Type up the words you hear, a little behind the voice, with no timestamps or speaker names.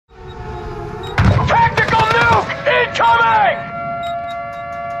Incoming!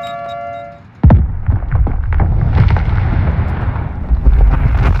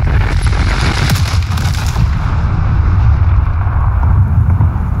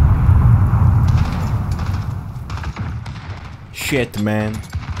 Shit, man.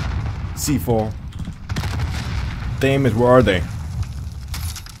 C4. Damn it, where are they?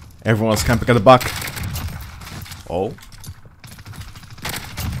 Everyone's camping at the back. Oh.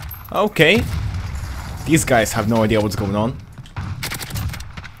 Okay. These guys have no idea what's going on.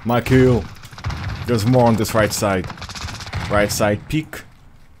 My kill. There's more on this right side. Right side peek.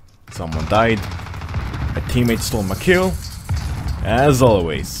 Someone died. A teammate stole my kill. As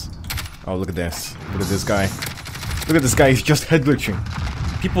always. Oh, look at this. Look at this guy. Look at this guy, he's just head glitching.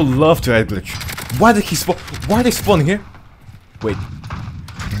 People love to head glitch. Why did he spawn? Why are they spawning here? Wait.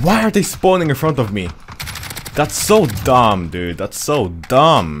 Why are they spawning in front of me? That's so dumb, dude. That's so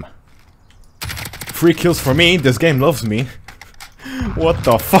dumb. 3 kills for me. This game loves me. What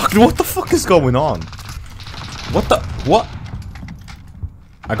the fuck? What the fuck is going on? What the? What?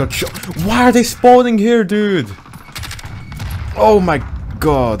 I got shot. Why are they spawning here, dude? Oh my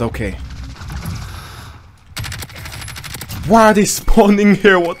god, okay. Why are they spawning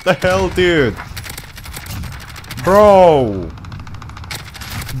here? What the hell, dude? Bro!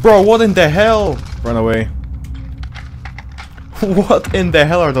 Bro, what in the hell? Run away. What in the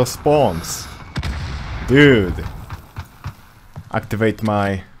hell are those spawns? Dude. Activate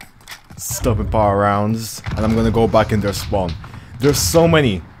my stopping power rounds. And I'm gonna go back in their spawn. There's so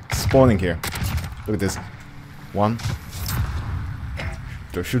many spawning here. Look at this. 1.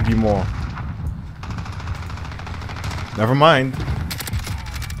 There should be more. Never mind.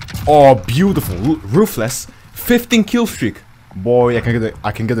 Oh, beautiful. Ruthless. 15 kill streak. Boy, I can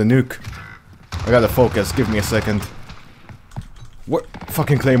get a nuke. I gotta focus. Give me a second. What?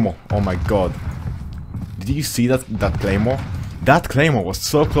 Fucking Claymore. Oh my god. Did you see that Claymore? That Claymore was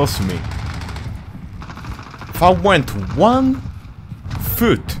so close to me. If I went 1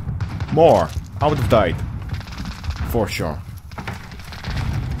 foot more, I would have died. For sure.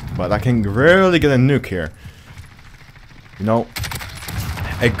 But I can rarely get a nuke here. You know,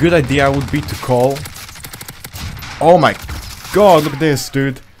 a good idea would be to call... Oh my god, look at this,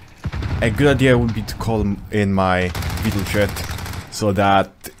 dude. A good idea would be to call them in my video chat so that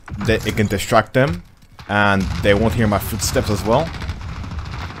it can distract them and they won't hear my footsteps as well.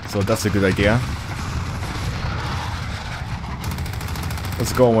 So that's a good idea.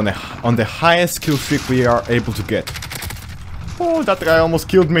 Let's go on the highest kill streak we are able to get. Oh, that guy almost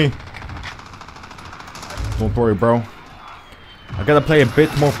killed me. Don't worry, bro. I gotta play a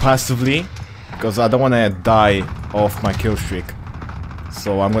bit more passively because I don't want to die off my kill streak.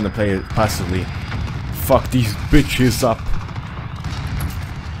 So I'm gonna play it passively. Fuck these bitches up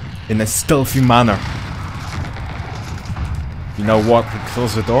in a stealthy manner. You know what?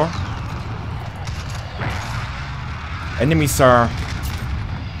 Close the door. Enemies are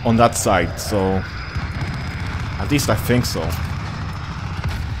on that side, so at least I think so.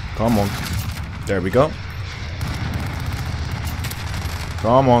 Come on. There we go.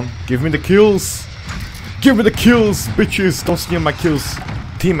 Come on, give me the kills! Give me the kills, bitches! Don't steal my kills!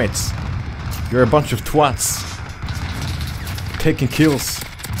 Teammates, you're a bunch of twats. Taking kills.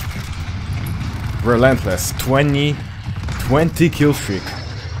 Relentless. 20 kill streak.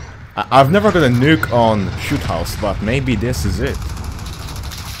 I've never got a nuke on Shoot House, but maybe this is it.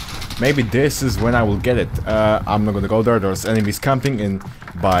 Maybe this is when I will get it. I'm not gonna go there, there's enemies camping in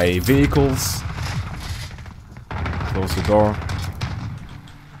by vehicles. Close the door.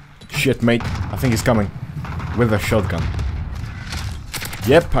 Shit, mate. I think he's coming. With a shotgun.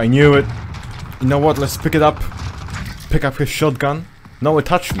 Yep, I knew it. You know what? Let's pick it up. Pick up his shotgun. No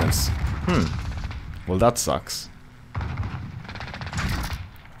attachments. Well, that sucks.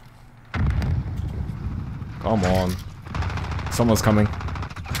 Come on. Someone's coming.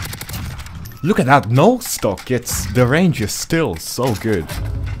 Look at that. No stock. The range is still so good.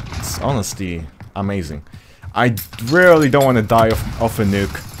 It's honestly amazing. I really don't want to die off a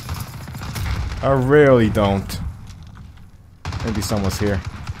nuke. I really don't. Maybe someone's here.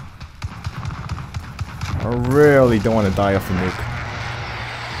 I really don't want to die off a nuke.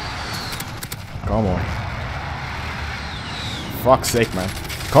 Come on. Fuck's sake, man.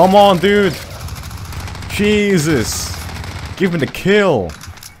 Come on, dude! Jesus! Give me the kill!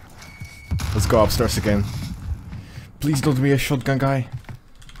 Let's go upstairs again. Please don't be a shotgun guy.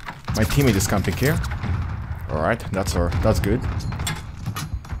 My teammate is camping here. Alright, that's good.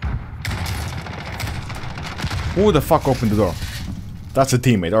 Who the fuck opened the door? That's a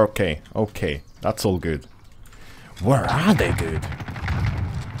teammate. Okay, okay. That's all good. Where are they, dude?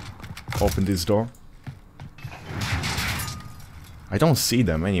 Open this door. I don't see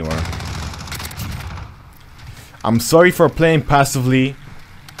them anywhere. I'm sorry for playing passively.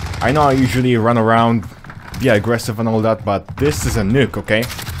 I know I usually run around, be aggressive and all that, but this is a nuke, okay?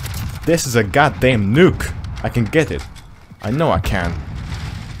 This is a goddamn nuke. I can get it. I know I can.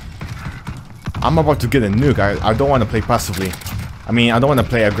 I'm about to get a nuke. I don't want to play passively. I mean, I don't want to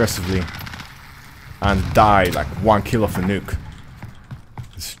play aggressively and die like 1 kill of a nuke.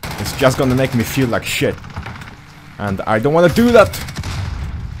 It's just gonna make me feel like shit. And I don't want to do that.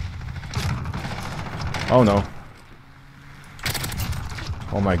 Oh no.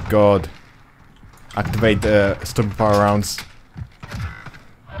 Oh my god. Activate the stupid power rounds.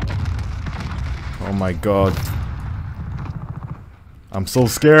 Oh my god. I'm so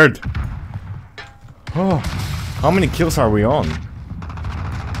scared. Oh, how many kills are we on?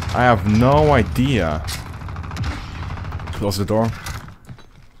 I have no idea. Close the door.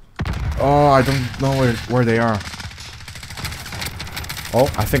 Oh, I don't know where they are. Oh,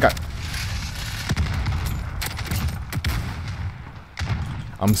 I think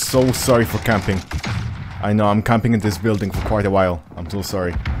I'm so sorry for camping. I know I'm camping in this building for quite a while. I'm so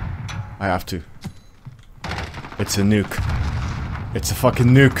sorry. I have to. It's a nuke. It's a fucking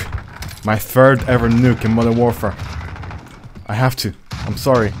nuke. My 3rd ever nuke in Modern Warfare. I have to. I'm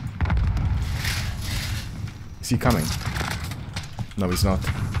sorry. Is he coming? No, he's not.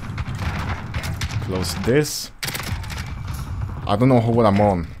 Close this. I don't know what I'm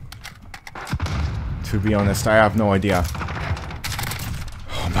on. To be honest, I have no idea.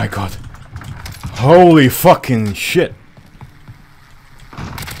 Oh my god. Holy fucking shit.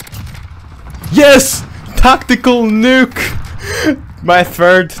 Yes! Tactical Nuke! My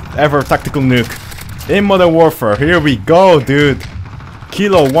 3rd ever Tactical Nuke. In Modern Warfare. Here we go, dude.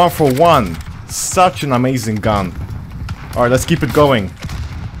 Kilo 1 for 1. Such an amazing gun. Alright, let's keep it going.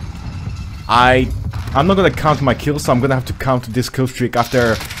 I'm not gonna count my kills, so I'm gonna have to count this kill streak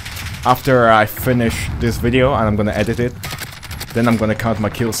after I finish this video, and I'm gonna edit it. Then I'm gonna count my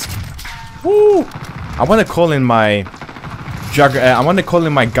kills. Woo! I wanna call in my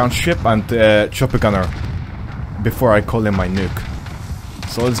gunship and chopper gunner before I call in my nuke.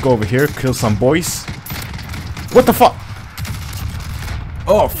 So let's go over here, kill some boys. What the fuck?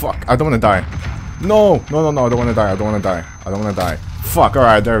 Oh fuck! I don't wanna die. No! No! No! No! I don't wanna die. I don't wanna die. I don't wanna die. Fuck! All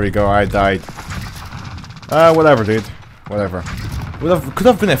right, there we go. I died. Whatever, dude. Whatever. Could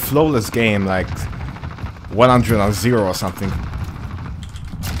have been a flawless game, like 100-0 or something.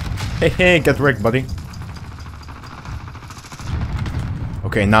 Hey, hey, get wrecked, buddy.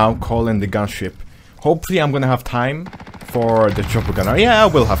 Okay, now call in the gunship. Hopefully, I'm gonna have time for the chopper gunner. Yeah, I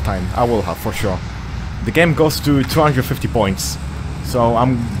will have time. I will have, for sure. The game goes to 250 points, so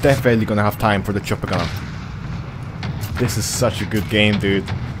I'm definitely gonna have time for the chopper gunner. This is such a good game, dude.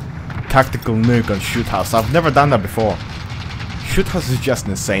 Tactical Nuke on Shoot House. I've never done that before. Shoot House is just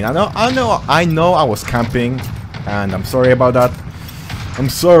insane. I know I was camping, and I'm sorry about that. I'm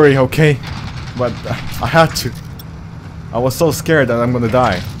sorry, okay? But I had to. I was so scared that I'm gonna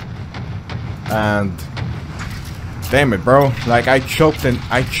die. And damn it, bro. Like I choked the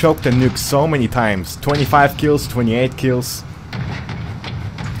nuke so many times. 25 kills, 28 kills.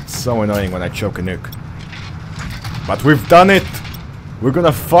 It's so annoying when I choke a nuke. But we've done it! We're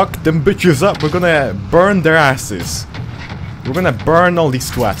gonna fuck them bitches up. We're gonna burn their asses. We're gonna burn all these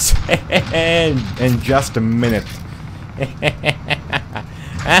twats. In just a minute.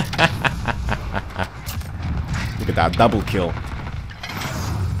 Look at that double kill.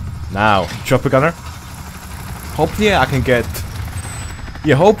 Now, chopper gunner. Hopefully I can get...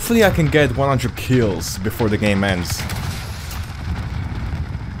 Yeah, hopefully I can get 100 kills before the game ends.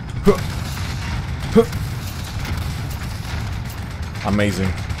 Amazing.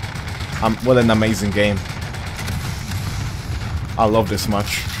 What an amazing game. I love this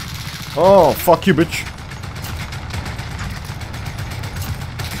much. Oh, fuck you, bitch.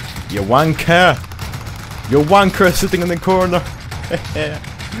 You wanker. You wanker sitting in the corner.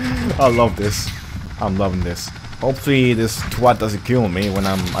 I love this. I'm loving this. Hopefully this twat doesn't kill me when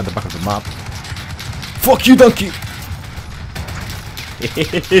I'm at the back of the map. Fuck you, donkey!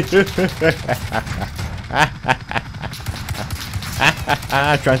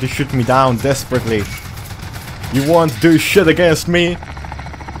 Trying to shoot me down desperately. You won't do shit against me.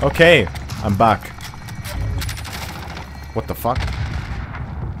 Okay, I'm back. What the fuck?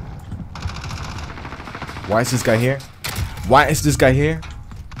 Why is this guy here? Why is this guy here?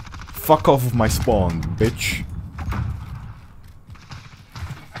 Fuck off of my spawn, bitch.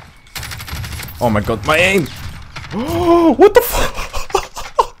 Oh my god, my aim! What the fuck?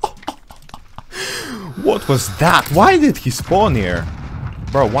 What was that? Why did he spawn here?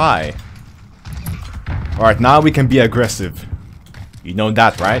 Bro, why? Alright, now we can be aggressive. You know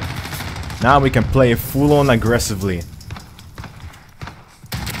that, right? Now we can play full-on aggressively.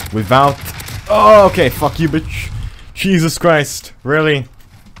 Without... Oh, okay, fuck you, bitch. Jesus Christ, really?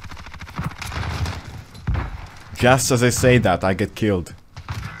 Just as I say that, I get killed.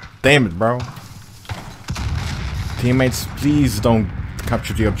 Damn it, bro. Teammates, please don't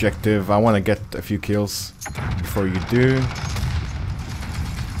capture the objective. I want to get a few kills before you do.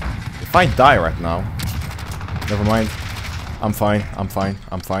 If I die right now... Never mind. I'm fine, I'm fine,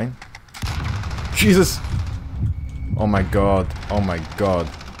 I'm fine. Jesus! Oh my god, oh my god.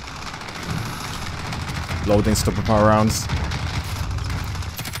 Loading stopper power rounds.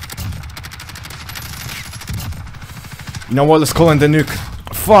 You know what, let's call in the nuke.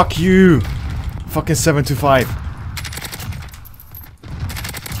 Fuck you! Fucking 725.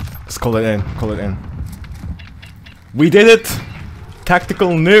 Let's call it in, call it in. We did it! Tactical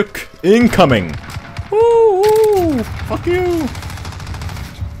nuke incoming! Woo, woo! Fuck you!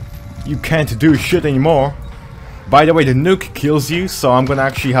 You can't do shit anymore. By the way, the nuke kills you, so I'm gonna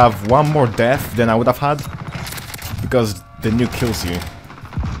actually have one more death than I would have had. Because the nuke kills you.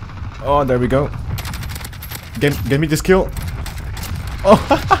 Oh, there we go. Get me this kill. Oh,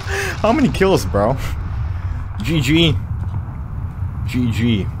 how many kills, bro? GG.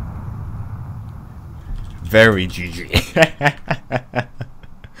 GG. Very GG.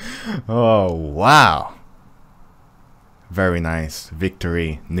 Oh, wow. Very nice.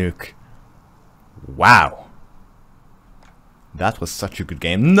 Victory. Nuke. Wow. That was such a good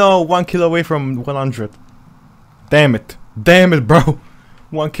game. No, 1 kill away from 100. Damn it. Damn it, bro.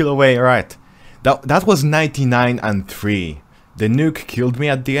 1 kill away, alright. That was 99 and 3. The nuke killed me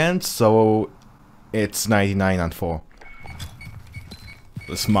at the end, so it's 99 and 4.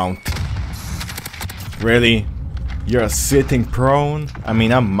 Let's mount. Really? You're sitting prone? I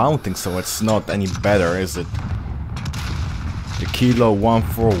mean, I'm mounting, so it's not any better, is it? The Kilo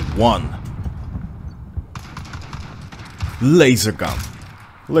 141. Laser gun.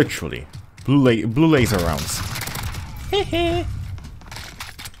 Literally. Blue laser rounds.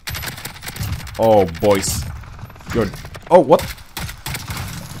 Oh, boys. You're... Oh, what?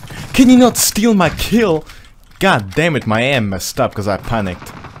 Can you not steal my kill? God damn it, my aim messed up because I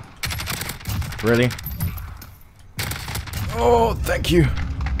panicked. Really? Oh, thank you.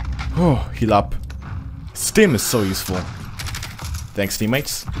 Oh, heal up. Stim is so useful. Thanks,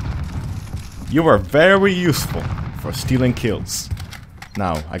 teammates. You are very useful for stealing kills.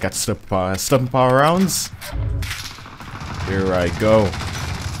 Now, I got stun power rounds. Here I go.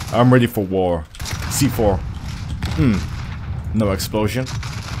 I'm ready for war. C4. No explosion.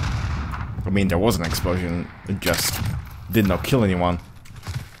 I mean, there was an explosion. It just did not kill anyone.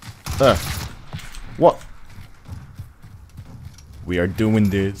 What? We are doing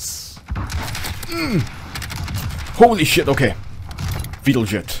this. Holy shit, okay.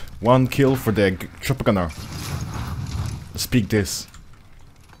 Beetlejet. 1 kill for the chopper gunner. Let's peek this.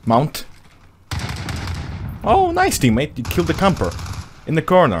 Mount. Oh, nice teammate. You killed the camper. In the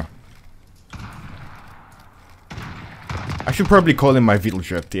corner. I should probably call in my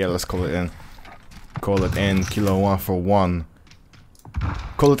Beetlejet. Yeah, let's call it in. Call it in. Kilo 141.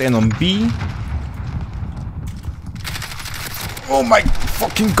 Call it in on B. Oh my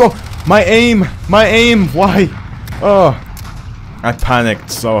fucking god! My aim! My aim! Why? Oh! I panicked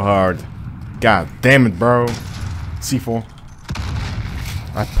so hard. God damn it, bro. C4.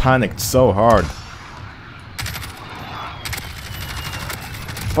 I panicked so hard.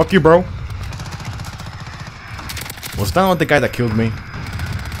 Fuck you, bro. Was that not the guy that killed me?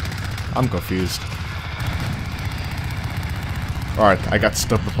 I'm confused. Alright, I got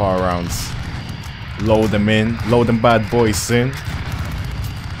stopper power rounds. Load them in. Load them bad boys in.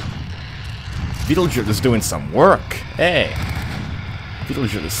 Beetlejet is doing some work. Hey.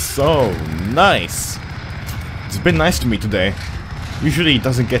 Beetlejet is so nice. It's been nice to me today. Usually it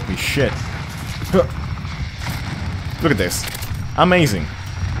doesn't get me shit. Look at this. Amazing.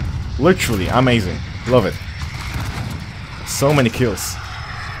 Literally amazing. Love it. So many kills.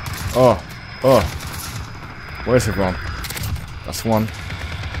 Oh. Oh. Where's everyone? That's one.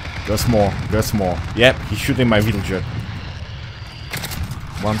 There's more. There's more. Yep, he's shooting my Beetlejet.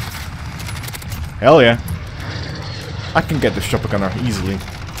 One. Hell yeah. I can get this chopper gunner easily.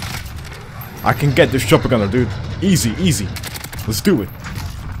 I can get this chopper gunner, dude. Easy, easy. Let's do it.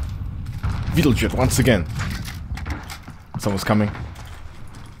 Beetlejet once again. Someone's coming.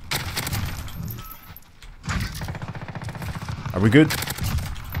 Are we good?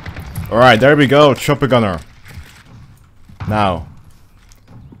 Alright, there we go. Chopper gunner. Now.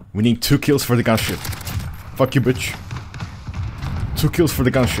 We need 2 kills for the gunship. Fuck you, bitch. 2 kills for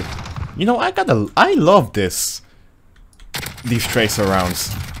the gunship. You know, I love this. these tracer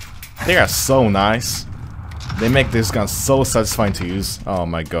rounds. They are so nice. They make this gun so satisfying to use. Oh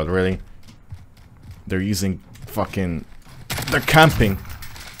my god, really? They're using fucking... They're camping.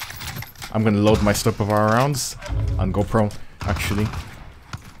 I'm gonna load my stop of our rounds on GoPro, actually.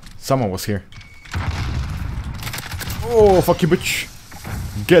 Someone was here. Oh, fuck you, bitch.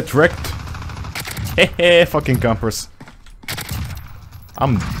 Get wrecked. Hehe, fucking campers.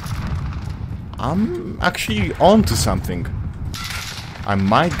 I'm actually onto something. I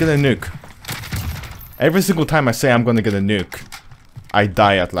might get a nuke. Every single time I say I'm gonna get a nuke, I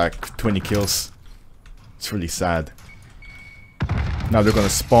die at like 20 kills. It's really sad. Now they're gonna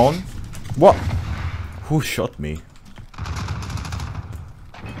spawn. What? Who shot me?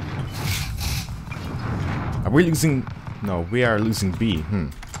 Are we losing? No, we are losing B.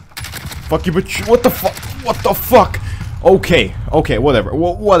 Fuck you, bitch. What the fuck? What the fuck? Okay, okay, whatever.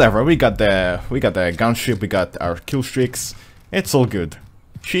 Whatever. We got the gunship. We got our kill streaks. It's all good.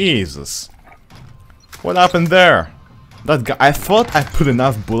 Jesus. What happened there? That guy. I thought I put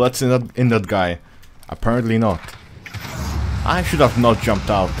enough bullets in that guy. Apparently not. I should have not jumped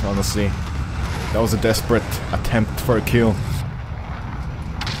out, honestly. That was a desperate attempt for a kill.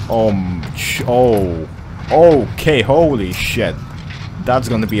 Oh. Okay, holy shit. That's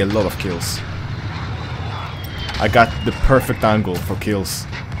gonna be a lot of kills. I got the perfect angle for kills.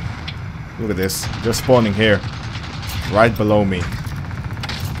 Look at this. They're spawning here. Right below me.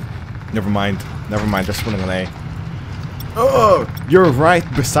 Never mind. Never mind. They're spawning on A. Oh! You're right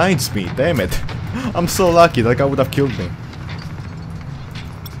besides me. Damn it. I'm so lucky. That guy would have killed me.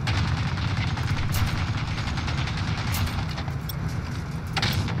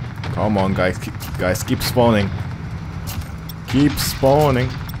 Come on, guys. Guys, keep spawning. Keep spawning.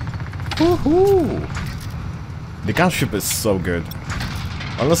 Woohoo! The gunship is so good.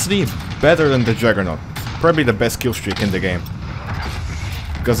 Honestly, better than the Juggernaut. Probably the best kill streak in the game.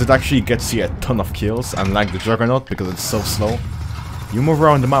 Because it actually gets you a ton of kills, unlike the Juggernaut, because it's so slow. You move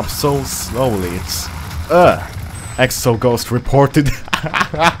around the map so slowly, it's... ExoGhost reported.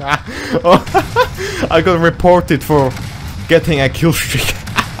 Oh, I got reported for getting a kill streak.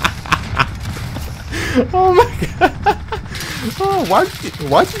 Oh my god. Oh,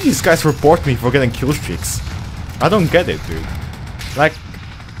 why did these guys report me for getting kill streaks? I don't get it, dude. Like,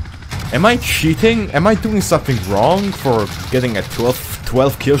 am I cheating? Am I doing something wrong for getting a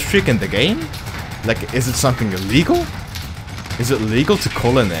 12 kill streak in the game? Like, is it something illegal? Is it legal to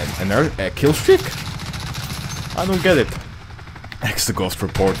call a kill streak? I don't get it. ExoGhost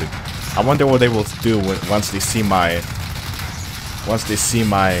reported. I wonder what they will do once they see my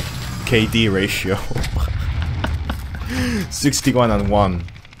KD ratio. 61-1,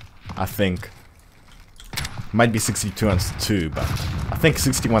 I think. Might be 62-2, but I think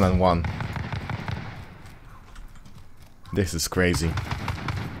 61-1. This is crazy.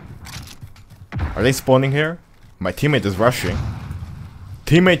 Are they spawning here? My teammate is rushing.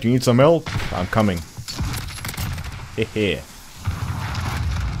 Teammate, you need some help? I'm coming. Hehe.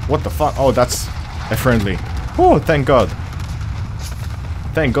 What the fuck? Oh, that's a friendly. Oh, thank god.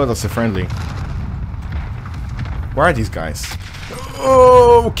 Thank god that's a friendly. Where are these guys?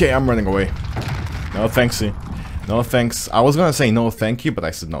 Oh, okay, I'm running away. No thanksy. No thanks. I was gonna say no thank you, but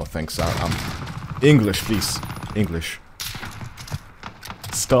I said no thanks. English, please. English.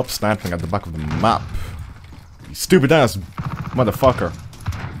 Stop snapping at the back of the map. You stupid ass motherfucker.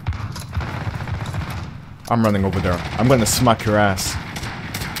 I'm running over there. I'm gonna smack your ass.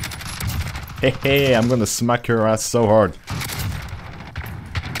 Hey, I'm gonna smack your ass so hard.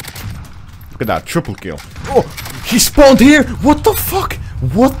 Look at that, triple kill. Oh, he spawned here! What the fuck?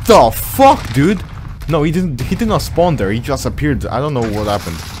 What the fuck, dude? No, he did not spawn there, he just appeared. I don't know what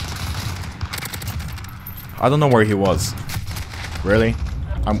happened. I don't know where he was. Really?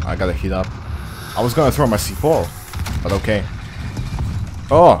 I gotta heat up. I was gonna throw my C4, but okay.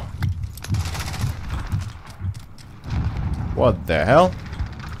 Oh! What the hell?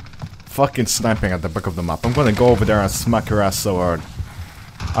 Fucking sniping at the back of the map. I'm gonna go over there and smack your ass so hard.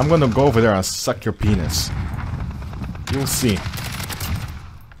 I'm gonna go over there and suck your penis. You'll see.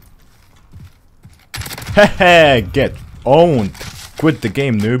 Hehe, get owned. Quit the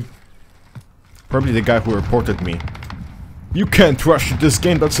game, noob. Probably the guy who reported me. You can't rush this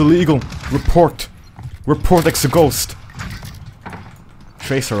game, that's illegal. Report. Report ExoGhost.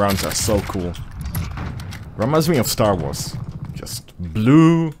 Tracer rounds are so cool. Reminds me of Star Wars. Just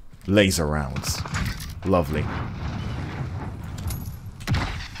blue laser rounds. Lovely.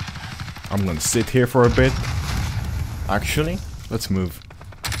 I'm gonna sit here for a bit. Actually, let's move.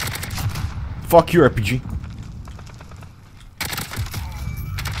 Fuck you, RPG.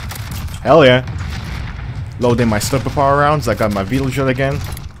 Hell yeah. Loading my super power rounds. I got my Beetlejet again.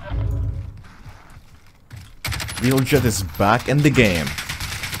 Beetlejet is back in the game.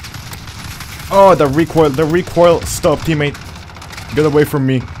 Oh, the recoil. Stop, teammate. Get away from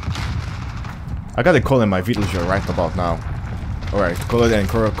me. I gotta call in my Beetlejet right about now. Alright, call it in,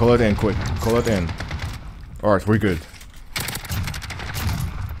 call it in quick. Call it in. Alright, we're good.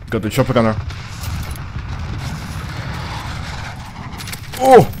 Got the chopper gunner.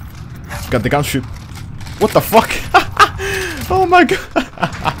 Oh! Got the gunship. What the fuck? Oh my god.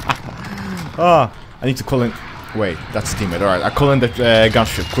 Ah, I need to call in. Wait, that's teammate. Alright, I call in the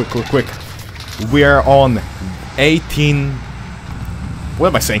gunship. Quick. We are on 18. What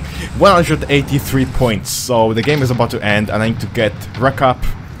am I saying? 183 points. So the game is about to end, and I need to rack up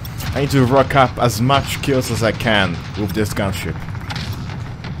as much kills as I can with this gunship.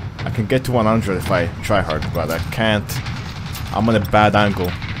 I can get to 100 if I try hard, but I can't. I'm on a bad angle.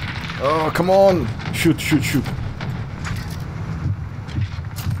 Oh, come on! Shoot.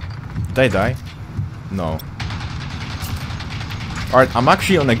 Did I die? No. Alright, I'm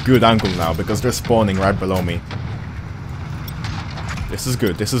actually on a good angle now because they're spawning right below me. This is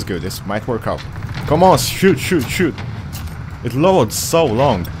good. This might work out. Come on, shoot. It loads so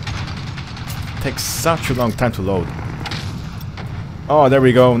long. It takes such a long time to load. Oh, there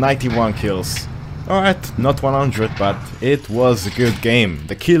we go. 91 kills. Alright, not 100, but it was a good game.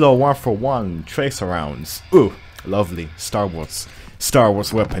 The Kilo 141 tracer rounds. Ooh, lovely. Star Wars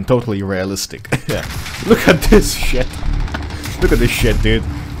weapon. Totally realistic. Yeah. Look at this shit. Look at this shit, dude.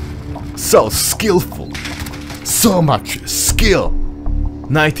 So skillful. So much skill.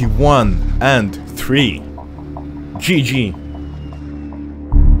 91 and 3. GG.